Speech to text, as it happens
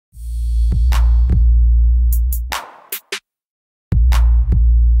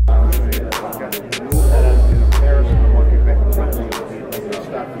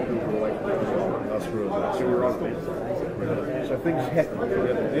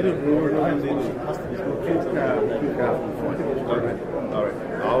All right.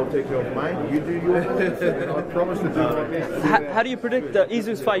 I'll take care of mine. You do yours. I promise to do it. How do you predict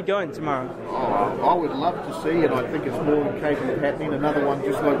Izu's fight going tomorrow? I would love to see, and I think it's more than capable of happening, another one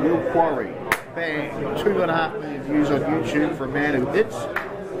just like Will Quarry. Bang! 2.5 million views on YouTube for a man who hits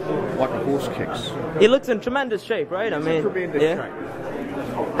like a horse kicks. He looks in tremendous shape, right? He's in tremendous shape.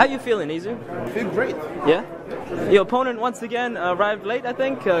 How you feeling, Izu? I feel great. Yeah? Your opponent once again arrived late, I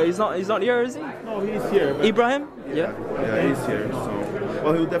think. He's not here, is he? No, he's here. Ibrahim? Yeah, he's here. So,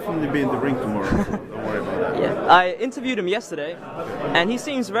 well, he'll definitely be in the ring tomorrow. So don't worry about that. Yeah, I interviewed him yesterday, and he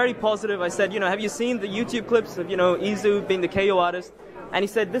seems very positive. I said, have you seen the YouTube clips of Izu being the KO artist? And he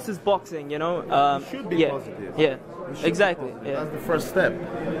said, this is boxing, You should be positive. Yeah, exactly. Yeah. That's the first step.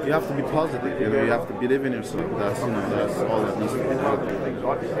 You have to be positive. You have to believe in yourself. That's all that needs to be done.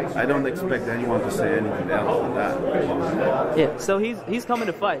 I don't expect anyone to say anything else than that. Yeah. So he's coming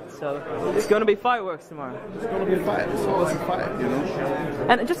to fight. So it's going to be fireworks tomorrow. It's going to be a fight. It's always a fight.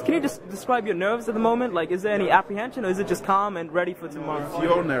 And can you just describe your nerves at the moment? Like, is there any apprehension, or is it just calm and ready for tomorrow? It's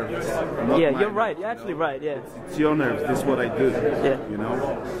your nerves. Yeah, you're right. You're actually right. Yeah. It's your nerves. This is what I do. Yeah.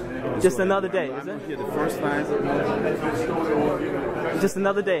 Just another day, is it? I'm here the first time. Just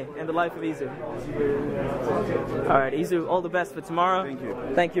another day in the life of Izu. All right, Izu, all the best for tomorrow. Thank you.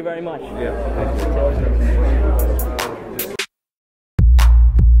 Thank you very much. Yeah.